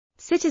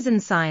citizen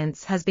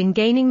science has been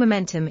gaining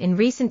momentum in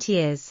recent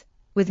years,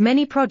 with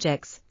many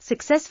projects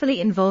successfully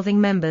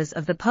involving members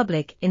of the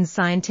public in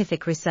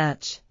scientific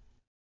research.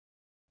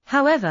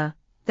 However,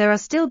 there are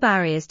still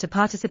barriers to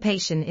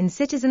participation in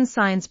citizen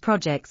science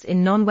projects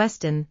in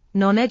non-Western,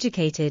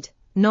 non-educated,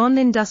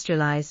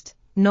 non-industrialized,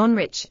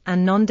 non-rich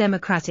and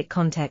non-democratic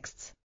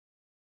contexts.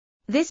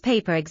 This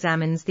paper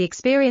examines the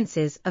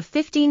experiences of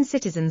 15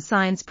 citizen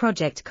science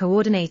project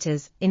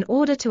coordinators in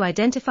order to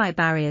identify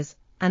barriers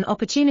and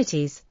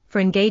opportunities for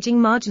engaging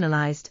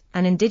marginalized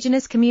and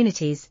indigenous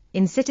communities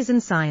in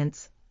citizen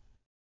science.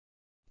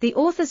 The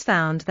authors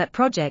found that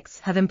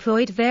projects have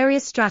employed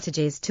various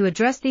strategies to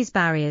address these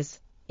barriers,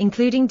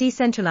 including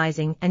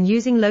decentralizing and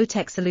using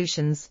low-tech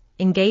solutions,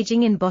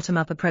 engaging in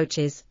bottom-up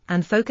approaches,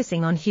 and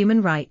focusing on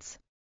human rights.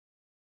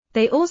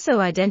 They also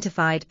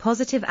identified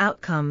positive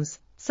outcomes,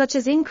 such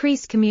as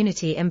increased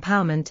community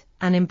empowerment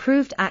and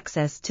improved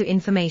access to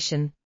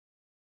information.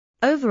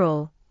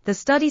 Overall, the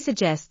study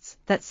suggests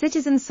that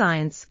citizen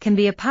science can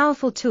be a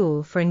powerful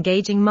tool for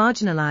engaging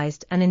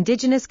marginalized and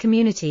indigenous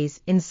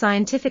communities in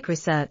scientific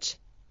research,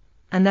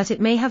 and that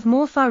it may have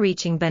more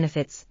far-reaching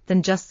benefits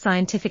than just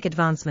scientific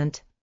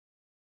advancement.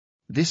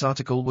 This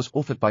article was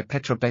authored by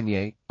Petra,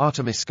 Benyei,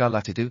 Artemis,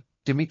 Skarlatidou,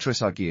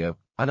 Dimitris, Argyriou,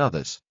 and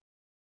others.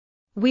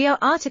 We are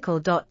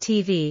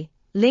article.tv,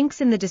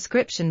 links in the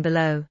description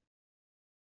below.